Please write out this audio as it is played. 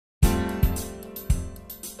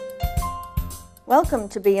Welcome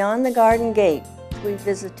to Beyond the Garden Gate. We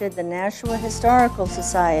visited the Nashua Historical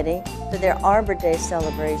Society for their Arbor Day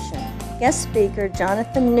celebration. Guest speaker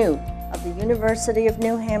Jonathan Nute of the University of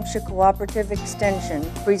New Hampshire Cooperative Extension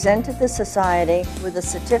presented the society with a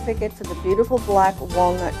certificate for the beautiful black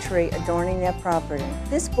walnut tree adorning their property.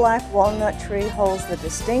 This black walnut tree holds the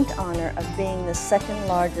distinct honor of being the second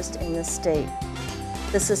largest in the state.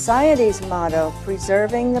 The Society's motto,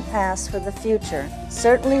 preserving the past for the future,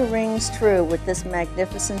 certainly rings true with this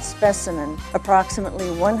magnificent specimen,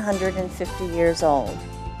 approximately 150 years old.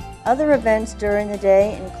 Other events during the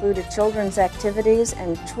day included children's activities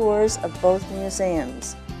and tours of both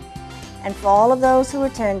museums. And for all of those who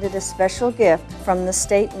attended, a special gift from the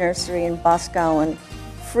State Nursery in Boscawen,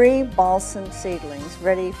 free balsam seedlings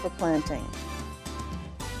ready for planting.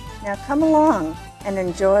 Now come along and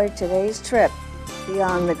enjoy today's trip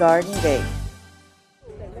Beyond the Garden Gate.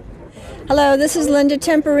 Hello, this is Linda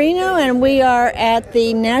Temperino, and we are at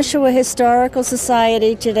the Nashua Historical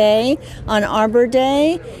Society today on Arbor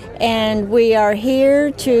Day, and we are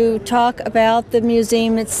here to talk about the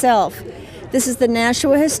museum itself. This is the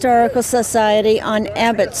Nashua Historical Society on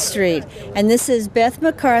Abbott Street, and this is Beth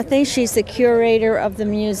McCarthy. She's the curator of the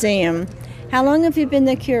museum. How long have you been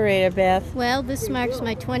the curator, Beth? Well, this marks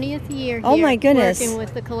my 20th year here. Oh my goodness. Working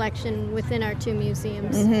with the collection within our two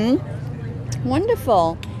museums. Mm-hmm.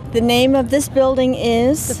 Wonderful. The name of this building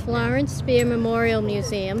is? The Florence Spear Memorial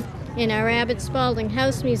Museum, and our Abbott Spalding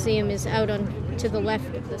House Museum is out on to the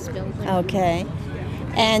left of this building. Okay.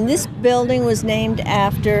 And this building was named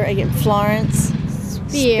after, again, Florence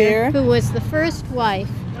Spear, who was the first wife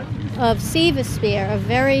of Sayce Spear, a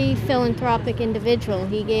very philanthropic individual.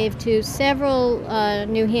 He gave to several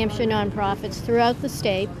New Hampshire nonprofits throughout the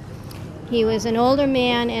state. He was an older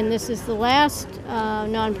man, and this is the last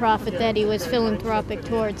nonprofit that he was philanthropic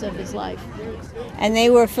towards of his life. And they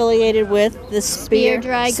were affiliated with the Spear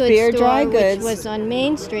Dry Goods store, which was on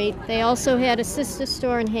Main Street. They also had a sister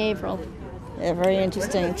store in Haverhill. Yeah, very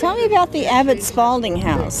interesting. Tell me about the Abbott Spalding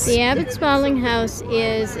House. The Abbott Spalding House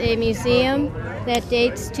is a museum that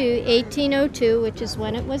dates to 1802, which is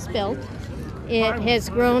when it was built. It has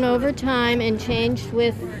grown over time and changed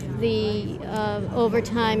with the over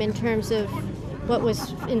time in terms of what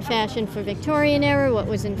was in fashion for Victorian era, what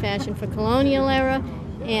was in fashion for colonial era,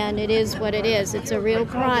 and it is what it is. It's a real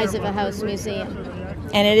prize of a house museum.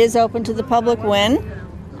 And it is open to the public when?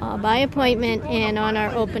 By appointment and on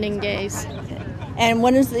our opening days. And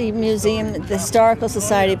when is the museum, the Historical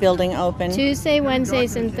Society building open? Tuesday,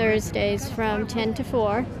 Wednesdays, and Thursdays from 10 to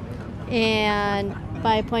 4, and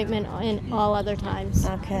by appointment in all other times.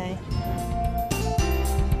 Okay.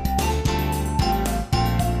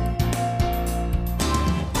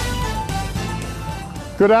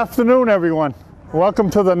 Good afternoon, everyone.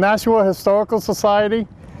 Welcome to the Nashua Historical Society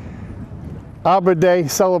Arbor Day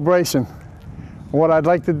celebration. What I'd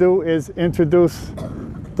like to do is introduce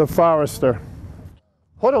the forester.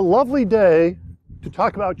 What a lovely day to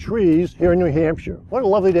talk about trees here in New Hampshire. What a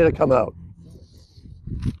lovely day to come out.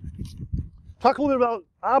 Talk a little bit about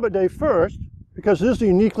Arbor Day first, because this is a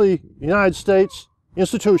uniquely United States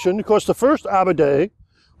institution. Of course, the first Arbor Day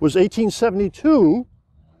was 1872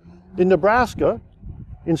 in Nebraska,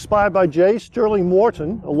 inspired by J. Sterling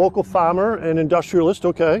Morton, a local farmer and industrialist,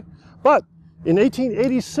 okay. But in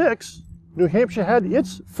 1886, New Hampshire had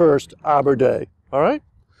its first Arbor Day, all right?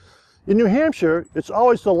 In New Hampshire, it's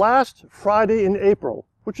always the last Friday in April,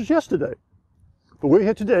 which is yesterday. But we're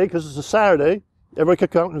here today because it's a Saturday. Everybody could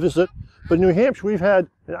come and visit. But in New Hampshire, we've had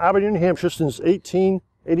an Arbor Day in New Hampshire since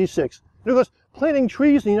 1886. And of course, planting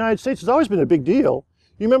trees in the United States has always been a big deal.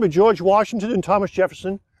 You remember George Washington and Thomas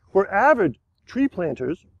Jefferson were avid tree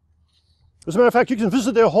planters. As a matter of fact, you can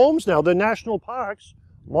visit their homes now, their national parks,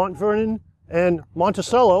 Mount Vernon and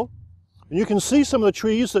Monticello. And you can see some of the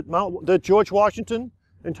trees that George Washington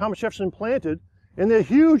and Thomas Jefferson planted, and they're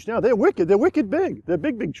huge now. They're wicked big. They're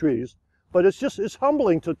big, big trees. But it's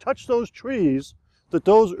humbling to touch those trees that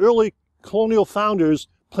those early colonial founders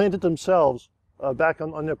planted themselves back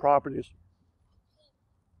on their properties.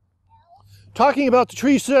 Talking about the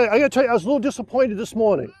trees today, I gotta tell you, I was a little disappointed this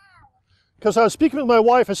morning because I was speaking with my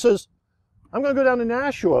wife. I says, I'm gonna go down to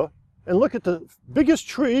Nashua and look at the biggest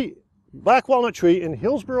tree, Black Walnut Tree in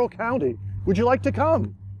Hillsborough County. Would you like to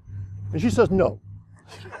come? And she says, no.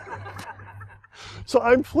 So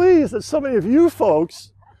I'm pleased that so many of you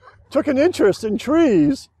folks took an interest in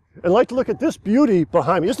trees and like to look at this beauty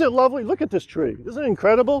behind me. Isn't it lovely? Look at this tree. Isn't it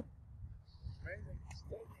incredible?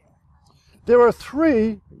 There are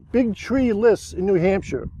 3 big tree lists in New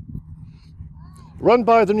Hampshire, run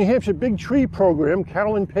by the New Hampshire Big Tree Program.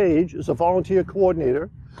 Carolyn Page is a volunteer coordinator.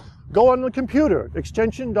 go on the computer,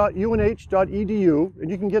 extension.unh.edu, and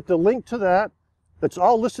you can get the link to that. That's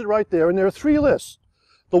all listed right there, and there are 3 lists.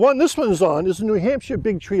 The one this one is on is the New Hampshire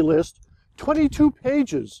Big Tree List, 22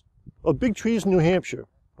 pages of big trees in New Hampshire,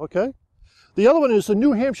 okay? The other one is the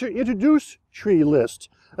New Hampshire Introduced Tree List,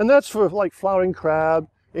 and that's for like flowering crab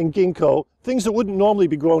and ginkgo, things that wouldn't normally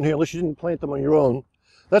be grown here unless you didn't plant them on your own.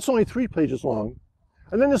 That's only 3 pages long.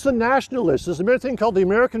 And then there's the national list. There's a thing called the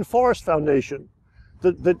American Forest Foundation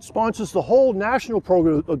that sponsors the whole national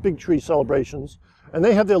program of big tree celebrations, and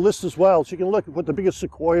they have their list as well, so you can look at what the biggest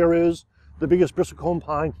sequoia is, the biggest bristlecone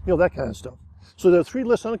pine, you know, that kind of stuff. So there are 3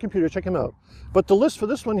 lists on the computer, check them out. But the list for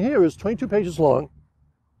this one here is 22 pages long.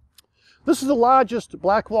 This is the largest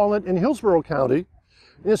black walnut in Hillsborough County,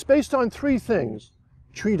 and it's based on 3 things: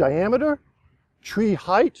 tree diameter, tree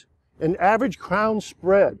height, and average crown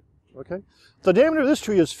spread, okay? The diameter of this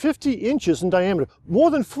tree is 50 inches in diameter, more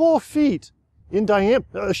than 4 feet in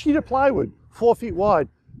diameter, a sheet of plywood, 4 feet wide.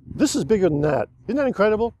 This is bigger than that. Isn't that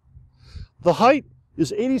incredible? The height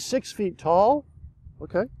is 86 feet tall,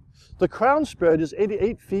 okay? The crown spread is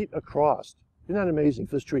 88 feet across. Isn't that amazing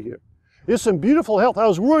for this tree here? It's some beautiful health. I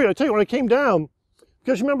was worried, I tell you, when I came down,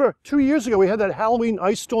 because you remember 2 years ago we had that Halloween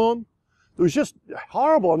ice storm. It was just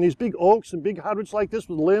horrible on these big oaks and big hardwoods like this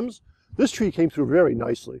with limbs. This tree came through very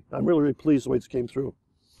nicely. I'm really, really pleased the way it came through.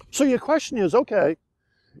 So your question is, okay,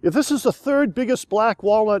 if this is the 3rd biggest black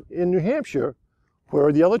walnut in New Hampshire, where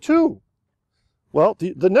are the other 2? Well,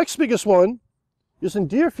 the next biggest one is in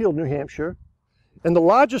Deerfield, New Hampshire, and the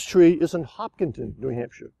largest tree is in Hopkinton, New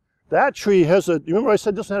Hampshire. That tree has you remember I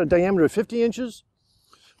said this one had a diameter of 50 inches?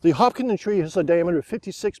 The Hopkinton tree has a diameter of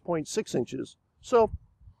 56.6 inches. So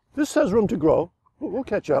this has room to grow. We'll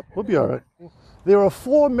catch up, we'll be all right. There are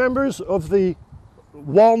 4 members of the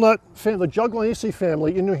walnut family, the Juglanaceae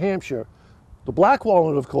family in New Hampshire. The black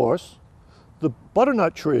walnut, of course, the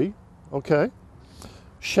butternut tree, okay,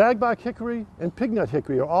 shagbark hickory and pignut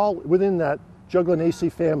hickory are all within that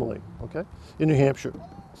Juglanaceae family, okay, in New Hampshire.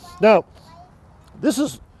 Now,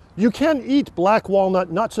 you can eat black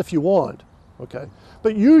walnut nuts if you want, okay,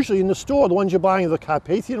 but usually in the store, the ones you're buying are the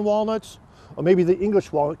Carpathian walnuts, or maybe the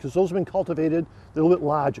English walnut, because those have been cultivated, they're a little bit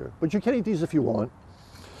larger, but you can eat these if you want.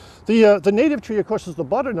 The native tree, of course, is the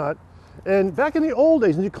butternut, and back in the old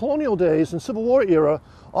days, in the colonial days, in Civil War era,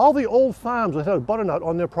 all the old farms had a butternut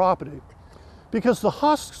on their property, because the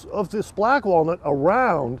husks of this black walnut are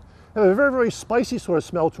round, have a very, very spicy sort of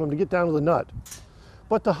smell to them to get down to the nut.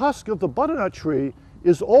 But the husk of the butternut tree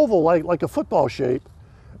is oval, like a football shape,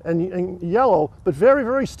 and yellow, but very,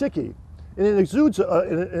 very sticky. And it exudes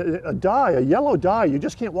a dye, a yellow dye you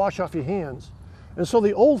just can't wash off your hands. And so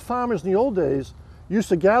the old farmers in the old days used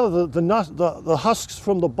to gather the husks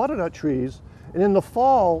from the butternut trees, and in the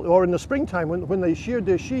fall or in the springtime when they sheared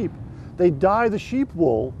their sheep, they dye the sheep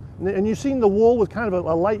wool. And you've seen the wool with kind of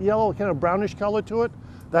a light yellow, kind of brownish color to it.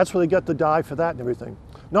 That's where they get the dye for that and everything.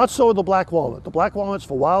 Not so with the black walnut. The black walnut's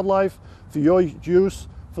for wildlife, for your use,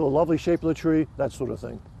 for the lovely shape of the tree, that sort of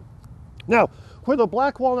thing. Now, where the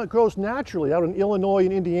black walnut grows naturally out in Illinois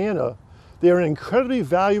and Indiana, they're an incredibly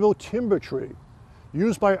valuable timber tree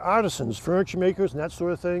used by artisans, furniture makers, and that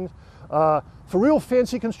sort of thing. For real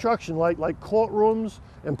fancy construction, like courtrooms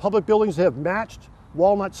and public buildings, they have matched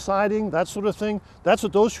walnut siding, that sort of thing. That's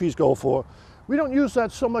what those trees go for. We don't use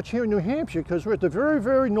that so much here in New Hampshire because we're at the very,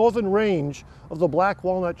 very northern range of the black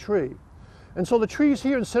walnut tree. And so the trees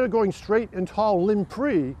here, instead of going straight and tall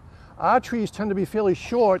limb-free, our trees tend to be fairly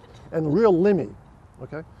short and real limby,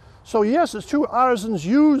 okay? So yes, it's true artisans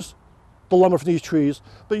use the lumber from these trees,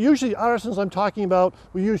 but usually artisans I'm talking about,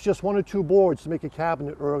 we use just 1 or 2 boards to make a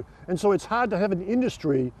cabinet, and so it's hard to have an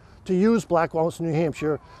industry to use black walnuts in New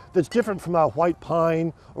Hampshire that's different from our white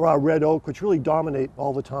pine or our red oak, which really dominate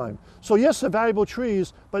all the time. So yes, they're valuable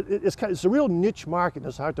trees, but it's a real niche market, and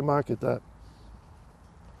it's hard to market that.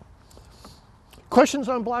 Questions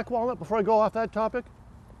on black walnut before I go off that topic?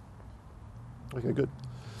 Okay, good.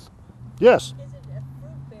 Yes? Is it a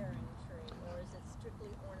fruit-bearing tree, or is it strictly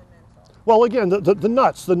ornamental? Well, again, the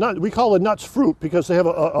nuts, we call the nuts fruit because they have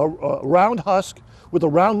a round husk with a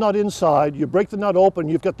round nut inside. You break the nut open,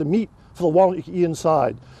 you've got the meat for the walnut you can eat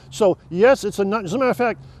inside. So yes, it's a nut. As a matter of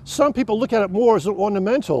fact, some people look at it more as an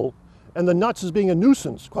ornamental and the nuts as being a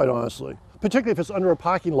nuisance, quite honestly, particularly if it's under a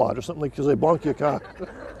parking lot or something because they bonk your car.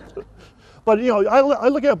 But you know, I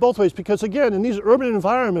look at it both ways because again, in these urban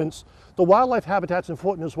environments, the wildlife habitat's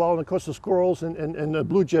important as well, and of course the squirrels and the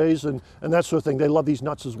blue jays and that sort of thing, they love these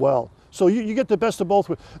nuts as well. So you get the best of both.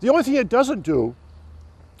 The only thing it doesn't do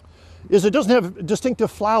is it doesn't have distinctive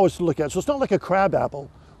flowers to look at. So it's not like a crab apple.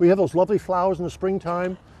 We have those lovely flowers in the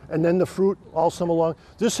springtime, and then the fruit all summer long.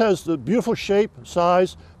 This has the beautiful shape,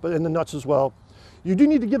 size, but in the nuts as well. You do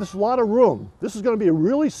need to give this a lot of room. This is going to be a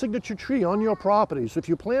really signature tree on your property. So if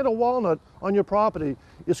you plant a walnut on your property,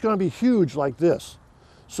 it's going to be huge like this.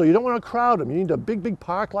 So you don't want to crowd them. You need a big, big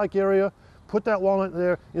park-like area. Put that walnut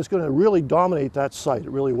there. It's going to really dominate that site.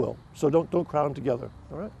 It really will. So don't crowd them together.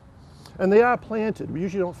 All right. And they are planted. We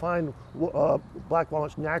usually don't find black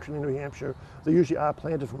walnuts naturally in New Hampshire. They usually are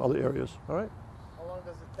planted from other areas. All right. How long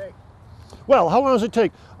does it take? Well, how long does it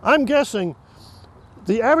take? I'm guessing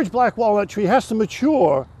the average black walnut tree has to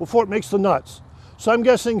mature before it makes the nuts. So I'm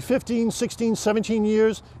guessing 15, 16, 17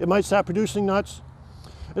 years, it might start producing nuts.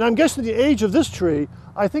 And I'm guessing the age of this tree,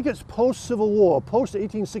 I think it's post-Civil War,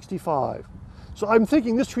 post-1865. So I'm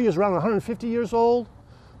thinking this tree is around 150 years old,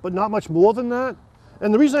 but not much more than that.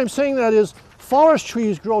 And the reason I'm saying that is forest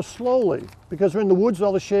trees grow slowly because they're in the woods with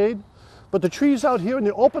all the shade. But the trees out here in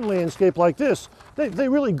the open landscape like this, they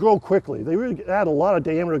really grow quickly. They really add a lot of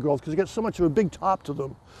diameter growth because they get so much of a big top to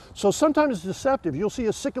them. So sometimes it's deceptive. You'll see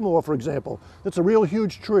a sycamore, for example, that's a real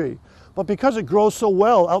huge tree. But because it grows so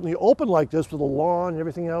well out in the open like this with a lawn and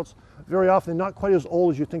everything else, very often they're not quite as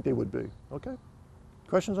old as you think they would be. Okay?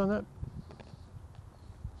 Questions on that?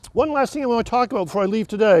 One last thing I want to talk about before I leave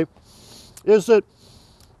today is that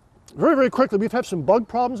very, very quickly, we've had some bug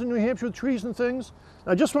problems in New Hampshire with trees and things.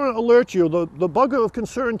 I just want to alert you, the bug of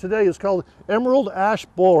concern today is called emerald ash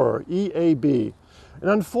borer, EAB. And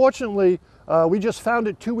unfortunately, we just found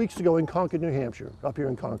it 2 weeks ago in Concord, New Hampshire, up here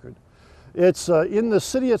in Concord. It's in the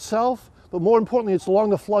city itself, but more importantly, it's along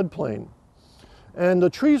the floodplain. And the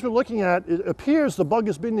trees we're looking at, it appears the bug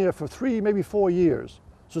has been there for 3, maybe 4 years.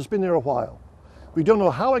 So it's been there a while. We don't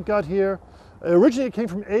know how it got here. Originally, it came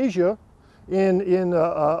from Asia in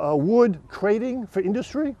a wood crating for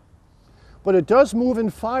industry. But it does move in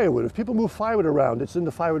firewood. If people move firewood around, it's in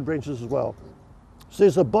the firewood branches as well. So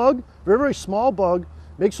there's a bug, very, very small bug,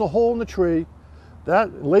 makes a hole in the tree,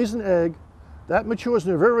 that lays an egg, that matures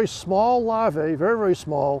into a very, very small larvae, very, very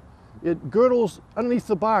small. It girdles underneath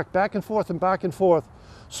the bark, back and forth and back and forth.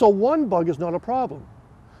 So one bug is not a problem.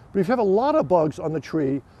 But if you have a lot of bugs on the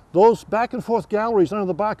tree, those back and forth galleries under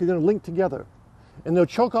the bark are going to link together. And they'll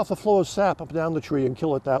choke off the flow of sap up and down the tree and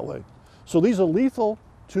kill it that way. So these are lethal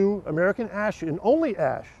to American ash, and only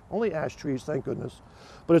ash trees, thank goodness.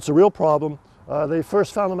 But it's a real problem. They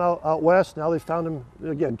first found them out west, now they found them,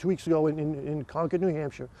 again, 2 weeks ago in Concord, New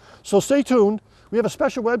Hampshire. So stay tuned. We have a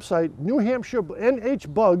special website, New Hampshire,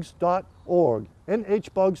 nhbugs.org,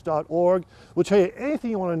 nhbugs.org. We'll tell you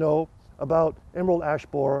anything you want to know about emerald ash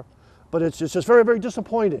borer, but it's just very, very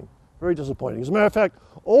disappointing. Very disappointing. As a matter of fact,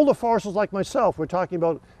 older foresters like myself, we're talking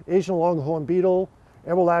about Asian longhorn beetle,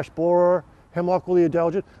 emerald ash borer, hemlock woolly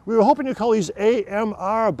adelgid. We were hoping to call these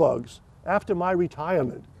AMR bugs after my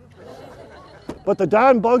retirement. But the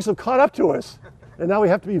darn bugs have caught up to us, and now we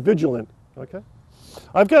have to be vigilant, okay?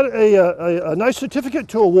 I've got a nice certificate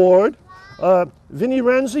to award. Vinnie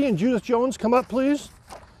Renzi and Judith Jones, come up, please.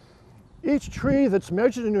 Each tree that's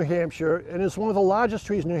measured in New Hampshire, and it's one of the largest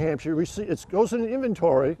trees in New Hampshire, it goes in an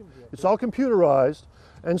inventory. It's all computerized.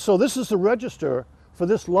 And so this is the register for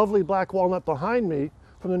this lovely black walnut behind me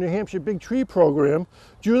from the New Hampshire Big Tree Program.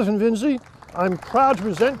 Judith and Vinzi, I'm proud to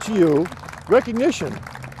present to you recognition.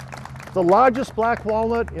 The largest black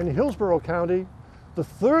walnut in Hillsborough County, the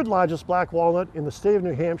 3rd largest black walnut in the state of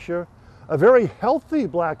New Hampshire, a very healthy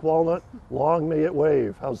black walnut, long may it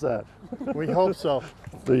wave. How's that? We hope so.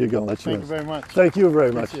 There you go. That's Thank yours. you very much. Thank you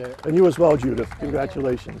very much. Appreciate it. And you as well, Judith.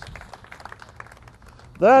 Congratulations.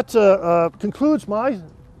 That concludes my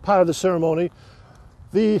part of the ceremony.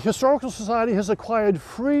 The Historical Society has acquired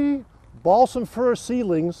free balsam fir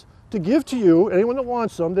seedlings to give to you, anyone that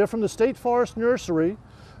wants them. They're from the State Forest Nursery.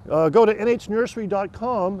 Go to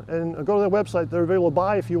nhnursery.com and go to their website. They're available to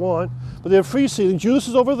buy if you want. But they're free seedlings. Judith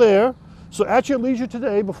is over there. So at your leisure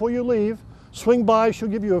today, before you leave, swing by. She'll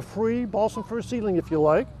give you a free balsam fir seedling if you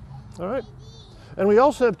like. All right. And we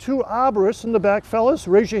also have 2 arborists in the back. Fellas,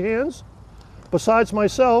 raise your hands. Besides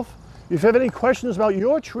myself, if you have any questions about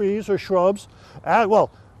your trees or shrubs,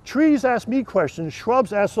 well, trees ask me questions,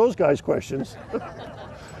 shrubs ask those guys questions.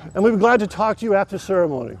 And we'd be glad to talk to you after the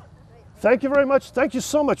ceremony. Thank you very much. Thank you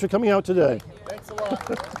so much for coming out today. Thanks a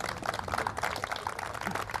lot.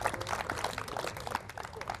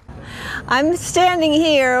 I'm standing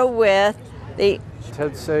here with the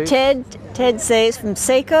Ted Sayce. Ted Sayce from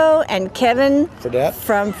Seiko and Kevin Fredette.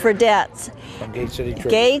 from Fredette. From Gate City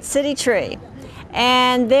Tree. Gate City Tree.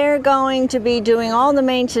 And they're going to be doing all the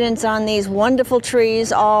maintenance on these wonderful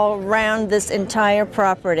trees all around this entire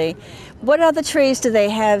property. What other trees do they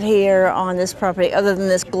have here on this property other than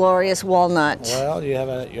this glorious walnut? Well, you have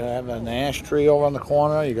an ash tree over on the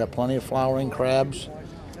corner. You got plenty of flowering crabs.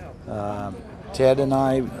 Ted and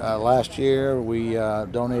I, last year, we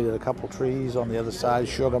donated a couple trees on the other side,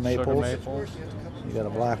 sugar maples. You got a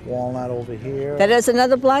black walnut over here. That is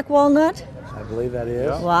another black walnut? I believe that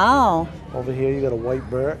is. Wow. Over here you got a white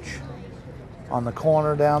birch. On the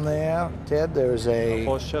corner down there, Ted, there's a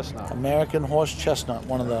horse chestnut. American horse chestnut,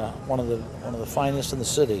 one of the finest in the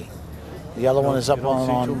city. The other one is up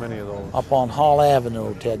on too many of those. Up on Hall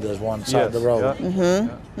Avenue, Ted. There's one side of the road.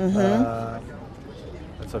 Yeah.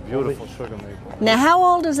 It's a beautiful sugar maple. Now, how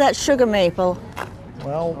old is that sugar maple?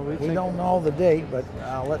 Well, we don't know the date, but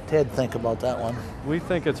I'll let Ted think about that one. We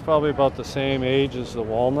think it's probably about the same age as the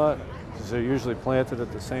walnut, because they're usually planted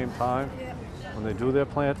at the same time when they do their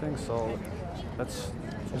planting. So it's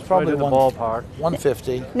probably right in the ballpark.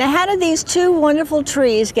 150. Now, how did these two wonderful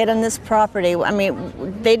trees get on this property? I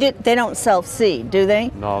mean, they don't self-seed, do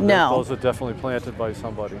they? No. Those are definitely planted by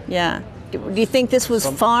somebody. Yeah. Do you think this was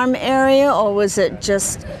farm area, or was it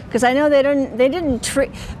just because I know they didn't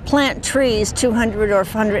plant trees 200 or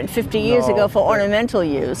 150 years ago for ornamental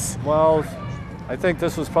use? Well, I think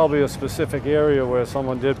this was probably a specific area where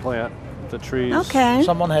someone did plant the trees. Okay.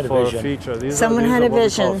 Someone had a vision. For a feature. Someone had a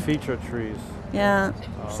vision. What we call feature trees. Yeah.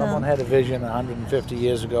 Someone had a vision 150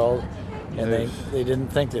 years ago, and they didn't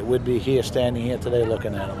think that we'd be here, standing here today,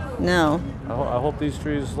 looking at them. No. I hope these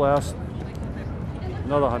trees last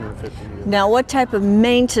another 150 years. Now, what type of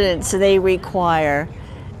maintenance do they require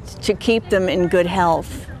to keep them in good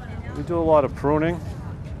health? We do a lot of pruning.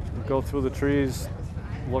 We go through the trees,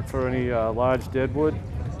 look for any large deadwood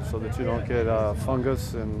so that you don't get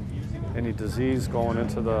fungus and any disease going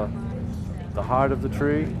into the heart of the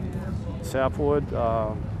tree. Sapwood,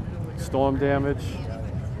 storm damage.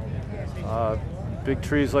 Big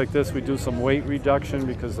trees like this, we do some weight reduction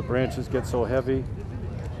because the branches get so heavy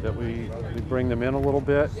that we bring them in a little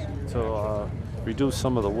bit to reduce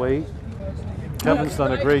some of the weight. Kevin's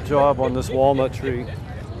done a great job on this walnut tree.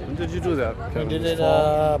 When did you do that, Kevin? We did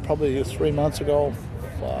it probably 3 months ago,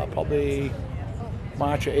 probably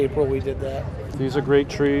March or April we did that. These are great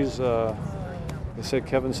trees. I said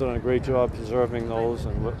Kevin's done a great job preserving those,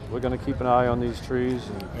 and we're going to keep an eye on these trees.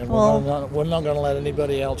 And we're not going to let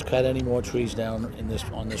anybody else cut any more trees down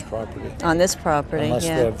on this property. On this property, unless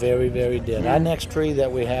they're very, very dead. Our next tree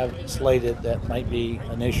that we have slated that might be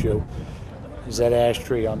an issue is that ash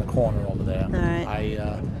tree on the corner over there. All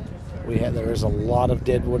right. There is a lot of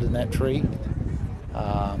dead wood in that tree,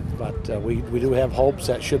 but we do have hopes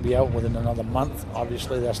that should be out within another month.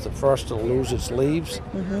 Obviously, that's the first to lose its leaves,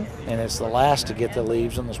 and it's the last to get the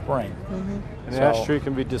leaves in the spring. An ash tree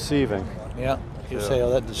can be deceiving. Yeah, you say,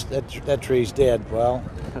 oh, that tree's dead. Well,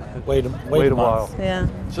 wait a while. Yeah.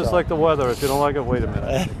 It's just like the weather. If you don't like it, wait a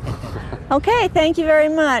minute. Okay, thank you very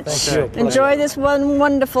much. Thank you. Enjoy this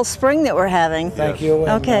wonderful spring that we're having. Thank you.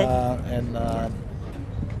 And, okay.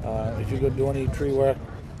 If you're going to do any tree work,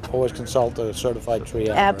 always consult a certified tree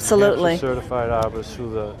arborist. Absolutely. Hampshire certified arborists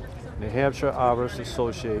through the New Hampshire Arborists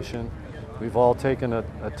Association. We've all taken a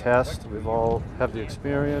test. We've all have the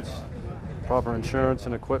experience, proper insurance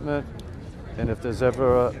and equipment. And if there's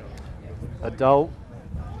ever a doubt,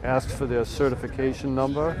 ask for their certification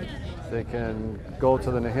number. They can go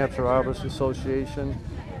to the New Hampshire Arborists Association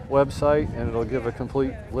website, and it'll give a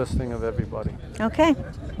complete listing of everybody. Okay.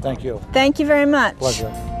 Thank you. Thank you very much.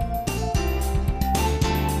 Pleasure.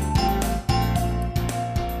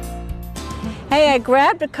 Hey, I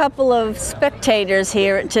grabbed a couple of spectators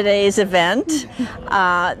here at today's event.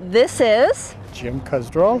 This is Jim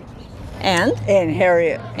Cusdrell. and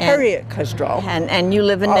Harriet Cusdrell. and you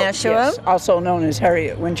live in Nashua? Yes, also known as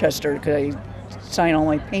Harriet Winchester, because I sign all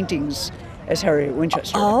my paintings as Harriet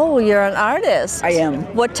Winchester. Oh, you're an artist. I am.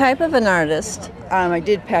 What type of an artist? I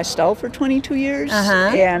did pastel for 22 years,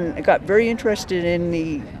 and I got very interested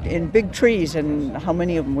in big trees and how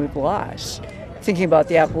many of them we've lost. Thinking about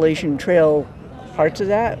the Appalachian Trail, parts of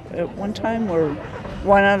that at one time where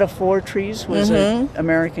 1 out of 4 trees was an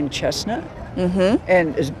American chestnut,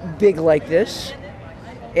 and is big like this,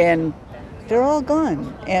 and they're all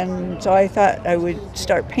gone. And so I thought I would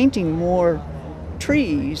start painting more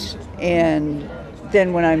trees, and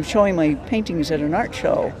then when I'm showing my paintings at an art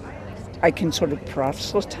show, I can sort of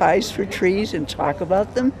proselytize for trees and talk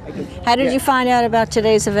about them. How did you find out about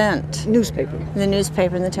today's event? Newspaper. The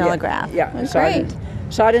newspaper and the Telegraph. Yeah. Oh, Saw great.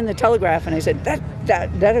 it in the Telegraph, and I said, that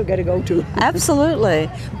I've got to go to.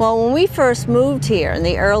 Absolutely. Well, when we first moved here in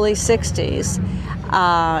the early 60s,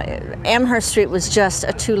 Amherst Street was just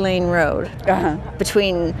a two-lane road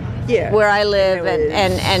between where I live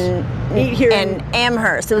and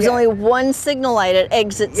Amherst. There was only one signal light at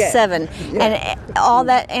exit 7, and all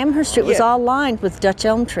that Amherst Street was all lined with Dutch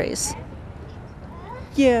elm trees.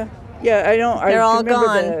 Yeah, I don't. They're all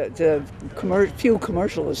remember the few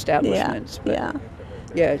commercial establishments.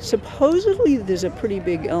 Yeah, supposedly there's a pretty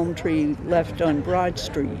big elm tree left on Broad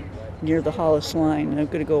Street near the Hollis line. I'm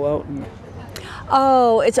going to go out and.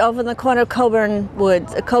 Oh, it's over in the corner of Coburn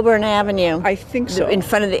Woods, Coburn Avenue. I think so. In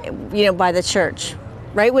front of the, by the church,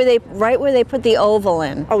 right where they put the oval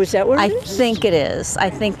in. Oh, is that where it is? I think it is. I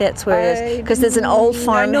think that's where it is, because there's an old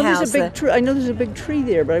farmhouse. I know there's a big tree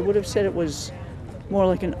there, but I would have said it was more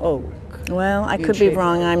like an oak. Well, I could be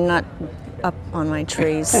wrong. I'm not up on my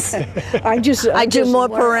trees. I do more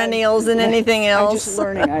perennials than anything else. I'm just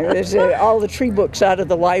learning. There's all the tree books out of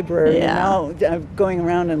the library. Yeah. Now I'm going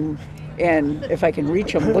around and if I can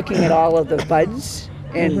reach them, looking at all of the buds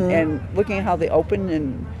and looking at how they open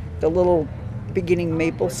and the little beginning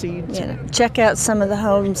maple seeds. Yeah. Check out some of the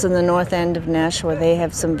homes in the north end of Nashua. They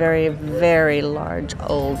have some very, very large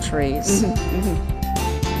old trees.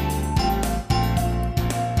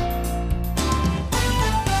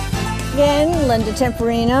 Again, Linda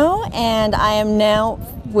Temperino, and I am now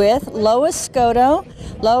with Lois Scotto.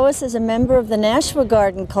 Lois is a member of the Nashua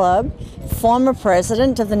Garden Club, former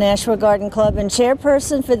president of the Nashua Garden Club, and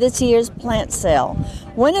chairperson for this year's plant sale.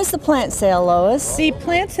 When is the plant sale, Lois? The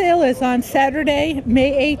plant sale is on Saturday,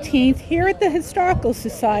 May 18th, here at the Historical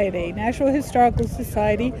Society, Nashua Historical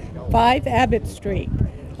Society, 5 Abbott Street.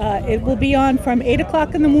 It will be on from 8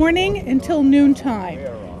 o'clock in the morning until noontime.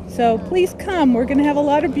 So please come. We're going to have a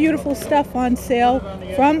lot of beautiful stuff on sale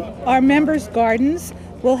from our members' gardens.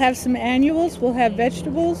 We'll have some annuals, we'll have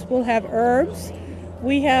vegetables, we'll have herbs.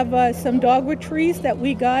 We have some dogwood trees that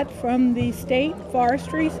we got from the state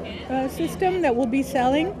forestry system that we'll be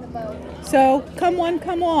selling. So come one,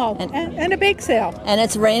 come all, and a bake sale. And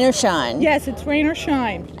it's rain or shine? Yes, it's rain or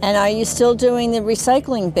shine. And are you still doing the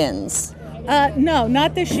recycling bins? No,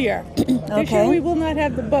 not this year. This year we will not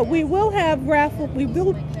have but we will have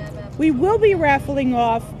we will be raffling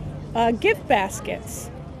off gift baskets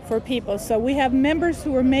for people. So we have members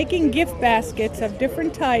who are making gift baskets of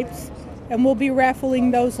different types, and we'll be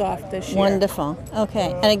raffling those off this year. Wonderful.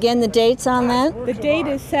 Okay. And again, the dates on that? The date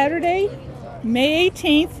is Saturday, May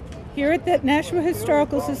 18th, here at the Nashua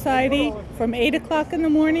Historical Society from 8 o'clock in the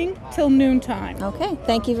morning till noontime. Okay.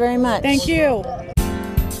 Thank you very much. Thank you.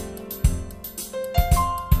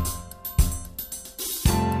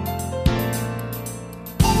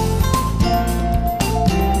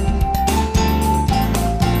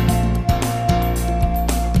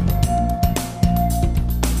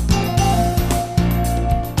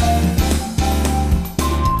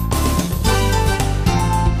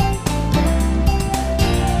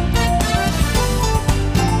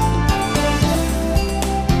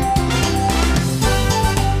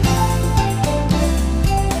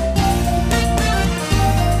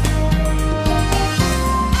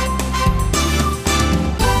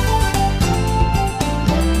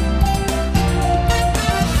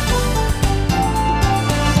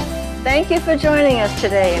 Thank you for joining us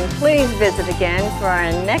today, and please visit again for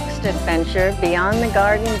our next adventure beyond the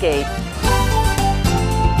Garden Gate.